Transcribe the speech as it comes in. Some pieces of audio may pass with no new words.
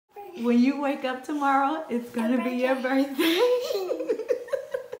When you wake up tomorrow, it's gonna be your birthday.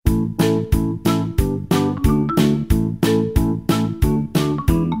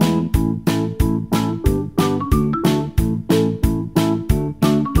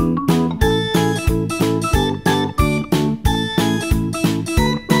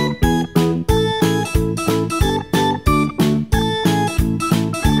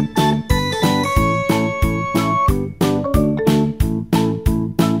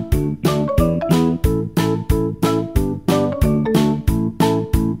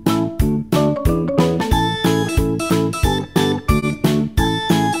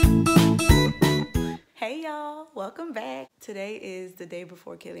 Welcome back. Today is the day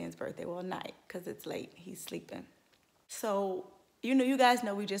before Killian's birthday. Well, night, because it's late. He's sleeping. So, you guys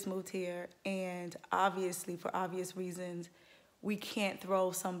know we just moved here, and obviously, for obvious reasons, we can't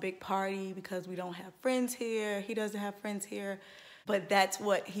throw some big party because we don't have friends here. He doesn't have friends here. But that's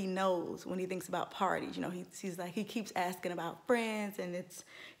what he knows when he thinks about parties. He's like, he keeps asking about friends, and it's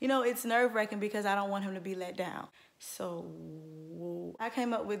nerve-wracking because I don't want him to be let down. So I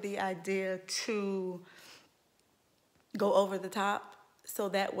came up with the idea to go over the top, so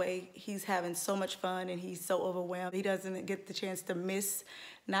that way he's having so much fun and he's so overwhelmed. He doesn't get the chance to miss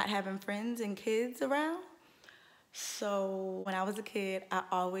not having friends and kids around. So when I was a kid, I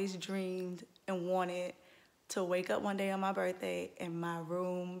always dreamed and wanted to wake up one day on my birthday and my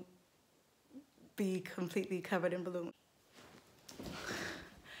room be completely covered in balloons.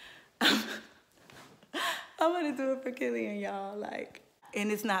 I'm gonna do it for Killian, y'all. And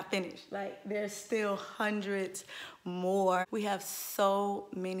it's not finished. There's still hundreds more. We have so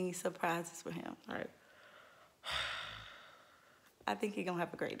many surprises for him. I think he's gonna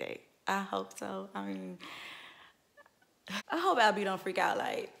have a great day. I hope so. I hope Albie don't freak out.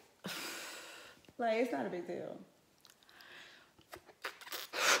 It's not a big deal.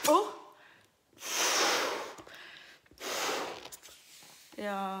 Oh.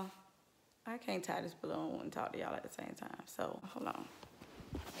 Y'all, I can't tie this balloon and talk to y'all at the same time. So hold on.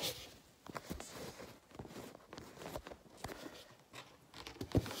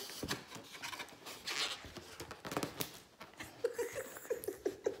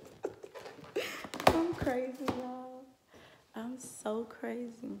 I'm crazy, y'all. I'm so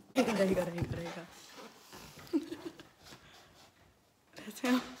crazy. There you go. That's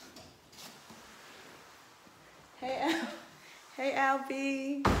him. Hey,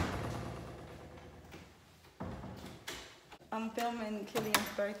 Albie. I'm filming Killian's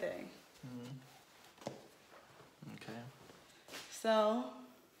birthday. Okay. So.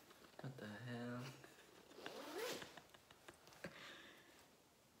 What the hell?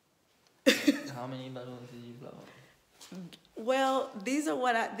 How many balloons did you blow? Well, this is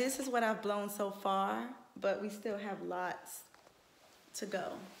what I've blown so far, but we still have lots to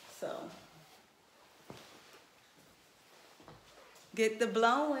go. So get the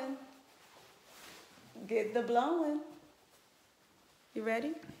blowing. Get the blowing. You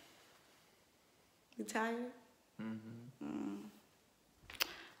ready? You tired?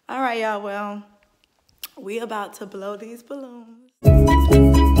 All right, y'all. Well, we about to blow these balloons.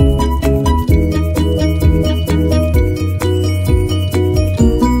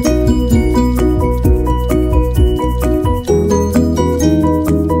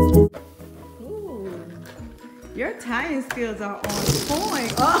 Your tying skills are on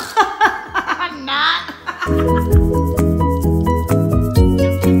point. Oh, not.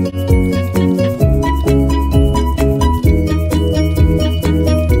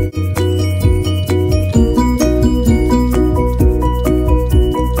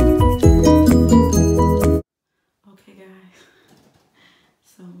 Okay, guys.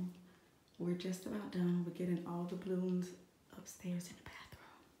 So we're just about done. We're getting all the balloons upstairs in the bathroom.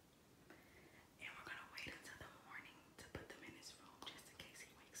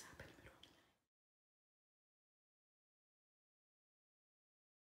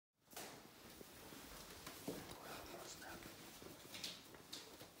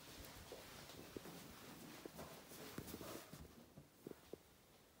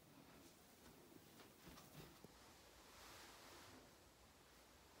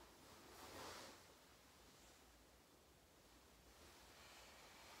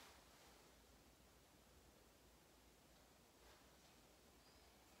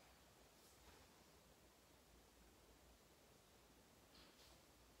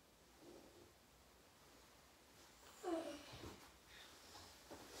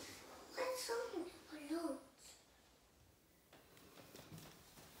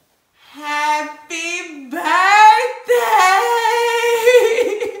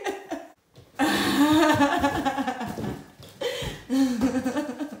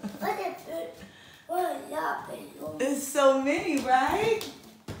 many, right?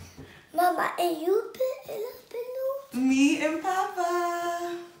 Mama, and you put a balloon? Me and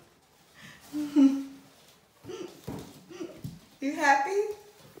Papa. You happy?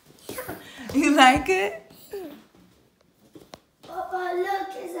 Yeah. You like it? Papa, look,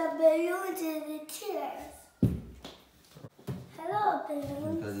 it's a balloon in the chairs. Hello,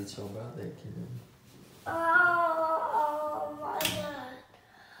 balloon. Because it's your brother, Killian. Oh my god.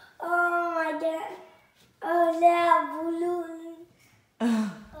 Oh my god. Oh, that balloon. Balloon.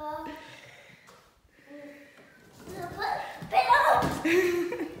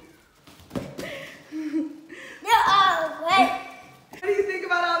 No, wait. What do you think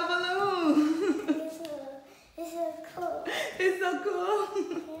about all the balloons? It's so cool. It's so cool.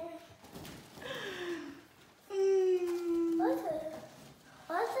 What's it?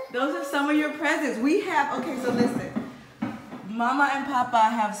 Those are some of your presents. We have, okay, so listen. Mama and Papa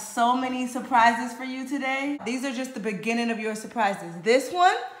have so many surprises for you today. These are just the beginning of your surprises. This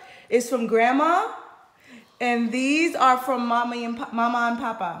one is from Grandma, and these are from Mama and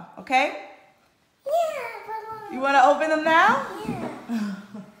Papa, okay? Yeah. You want to open them now? Yeah.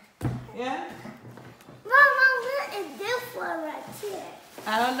 Yeah? Mama, what is this one right here?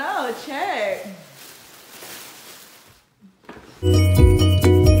 I don't know, check.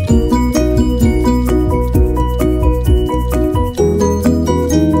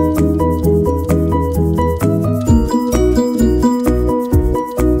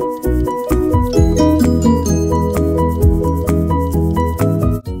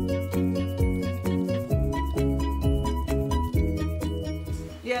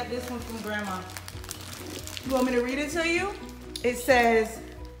 Yeah, this one's from Grandma. You want me to read it to you? It says,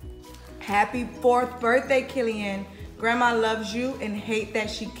 "Happy 4th birthday, Killian. Grandma loves you and hate that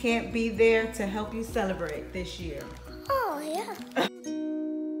she can't be there to help you celebrate this year." Oh, yeah.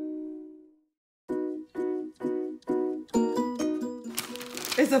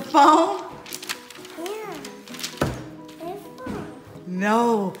 It's a phone? Yeah. It's fun.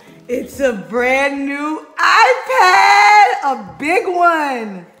 No, it's a brand new iPad, a big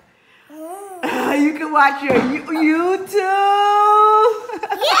one. You can watch your YouTube.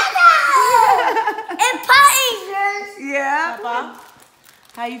 Yeah! And pictures. Yeah. Papa,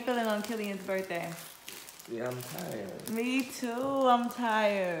 how you feeling on Killian's birthday? Yeah, I'm tired. Me too, I'm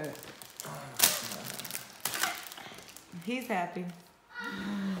tired. He's happy.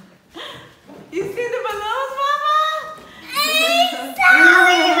 You see the balloons, Mama? It's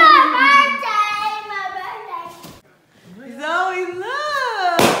Zoe, my birthday. Zoe,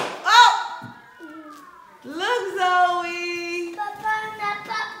 look! Oh! Look, Zoe! Papa, now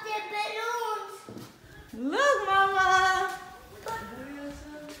pop the balloons. Look, Mama!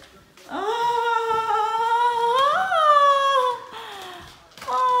 Oh!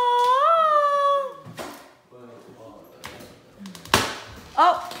 Oh!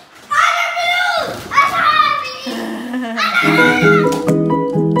 Oh!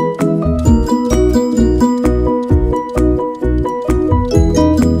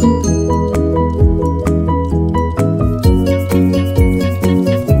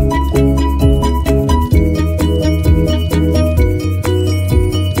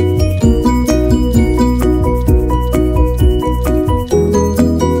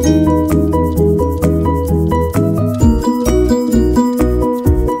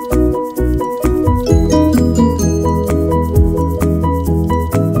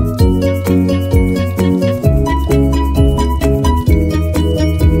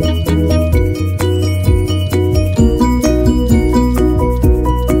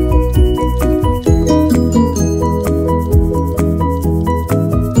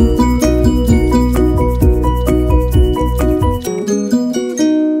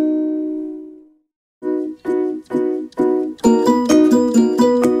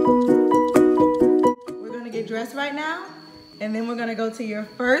 Dressed right now, and then we're gonna go to your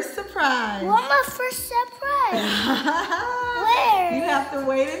first surprise. What's my first surprise? Where? You have to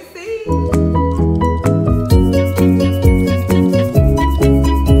wait and see.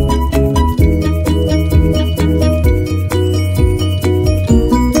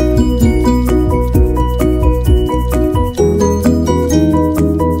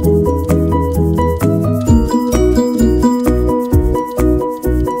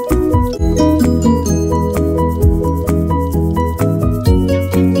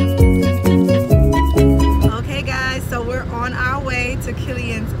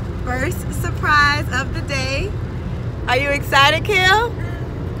 Killian's first surprise of the day. Are you excited, Kill?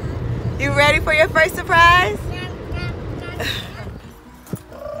 You ready for your first surprise?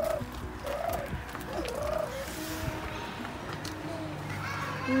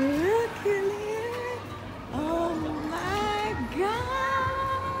 Look, Killian. Oh my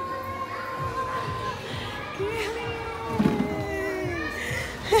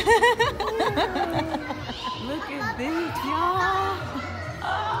Look at this, y'all.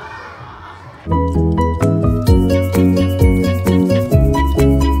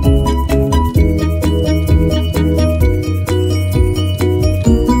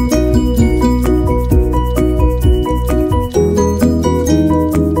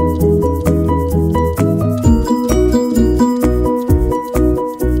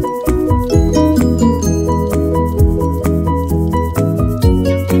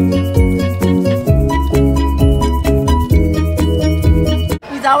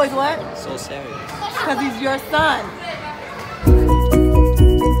 He's always what? So serious. Because he's your son.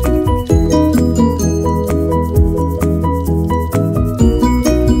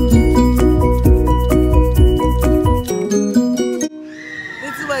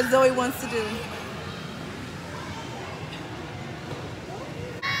 This is what Zoe wants to do.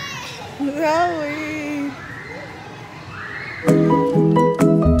 Zoe.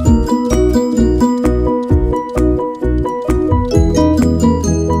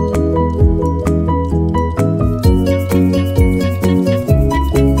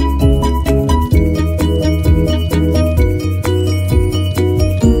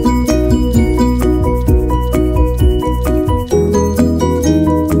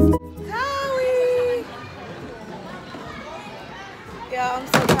 Yeah, I'm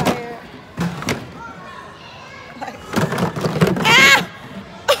so tired. Like, ah!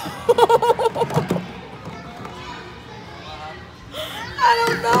 I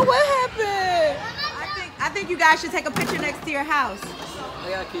don't know what happened. I think you guys should take a picture next to your house.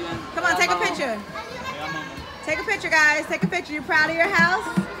 Yeah, Killian. Come on, take a picture. Take a picture, guys. Take a picture. You proud of your house?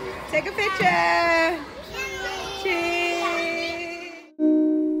 Take a picture. Cheese.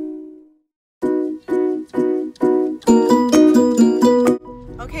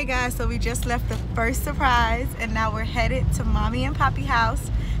 Okay guys, so we just left the first surprise and now we're headed to Mommy and Poppy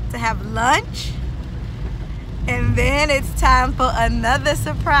house to have lunch. And then it's time for another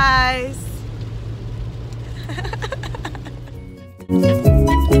surprise.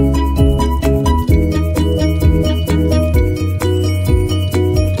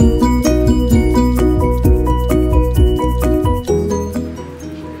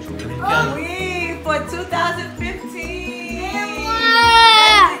 For 2015.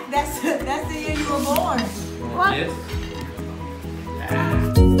 That's the year you were born. Yes.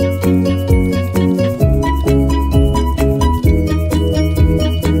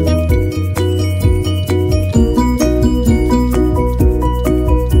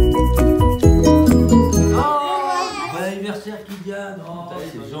 Bon anniversaire Kylian. Oh,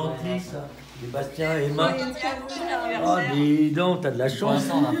 c'est gentil ça. Sébastien et Emma. Oh, dis donc, t'as de la chance.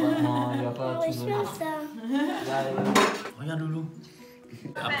 Non, il va pas tout donner. Regarde Loulou.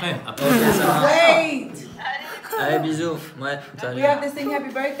 Après. Wait! Allez, bisous. Ouais, We salut. have to sing happy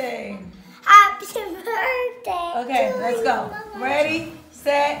birthday. Happy birthday. Okay, let's go. Ready,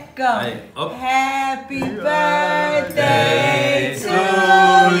 set, go. Allez, hop. Happy birthday to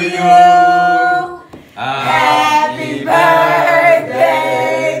you. Happy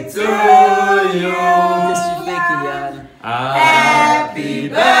birthday to you. Qu'est-ce que tu fais, Kylian? Happy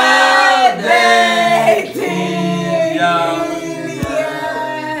birthday, Killian.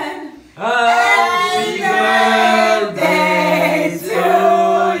 Happy birthday to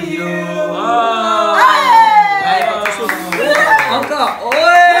you. Encore.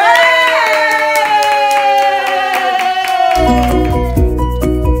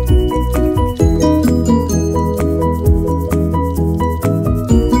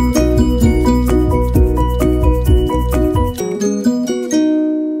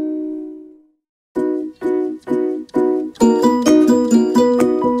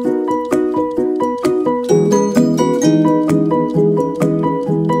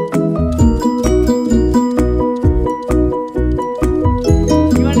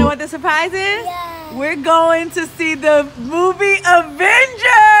 You wanna know what the surprise is? Yeah. We're going to see the movie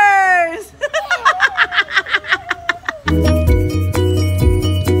Avengers!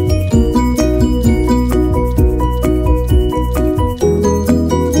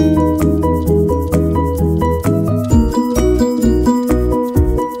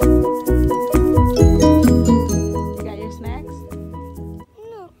 You got your snacks?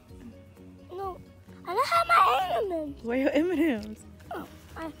 No. I don't have my elements. Where are your M&Ms?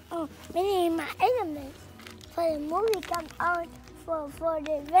 Many of my elements. For the movie come out, for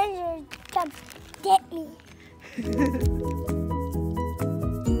the Avengers come get me.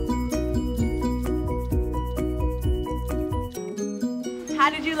 How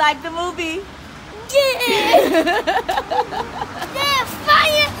did you like the movie? Yeah. They're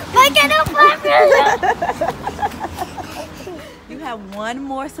fire. I got a fire. You have one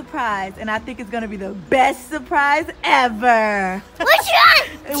more surprise, and I think it's gonna be the best surprise ever. Which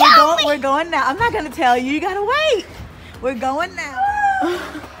one? We're going now. I'm not gonna tell you. You gotta wait. We're going now.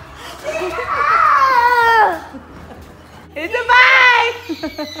 It's a bye.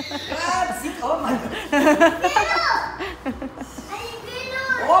 Oh my God.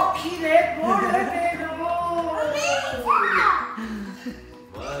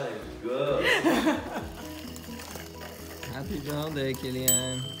 Happy birthday,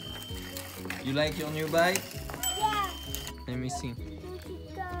 Killian. You like your new bike? Yeah. Let me see.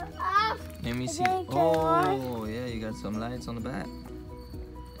 Go off. Let me see. Then go on. Oh, yeah, you got some lights on the back.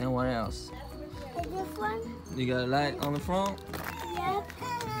 And what else? And this one? You got a light on the front? Yep.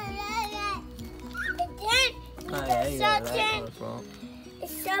 And then Oh, yeah, you got a light on something. the front.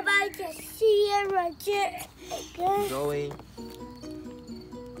 Somebody can see it right there. Again. Zoe.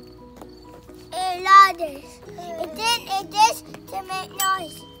 And ladders. And then it is to make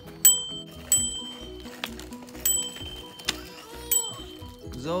noise.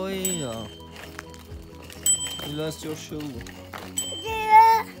 Zoe. You lost your shoe.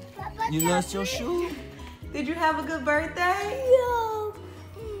 Yeah. You lost your shoe? Did you have a good birthday? No.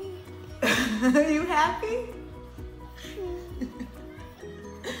 You happy?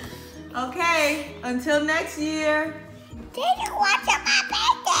 Okay, until next year. Thank you for watching my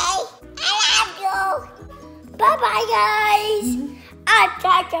birthday. I love you. Bye-bye, guys. I'm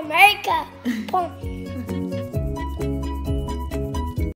America.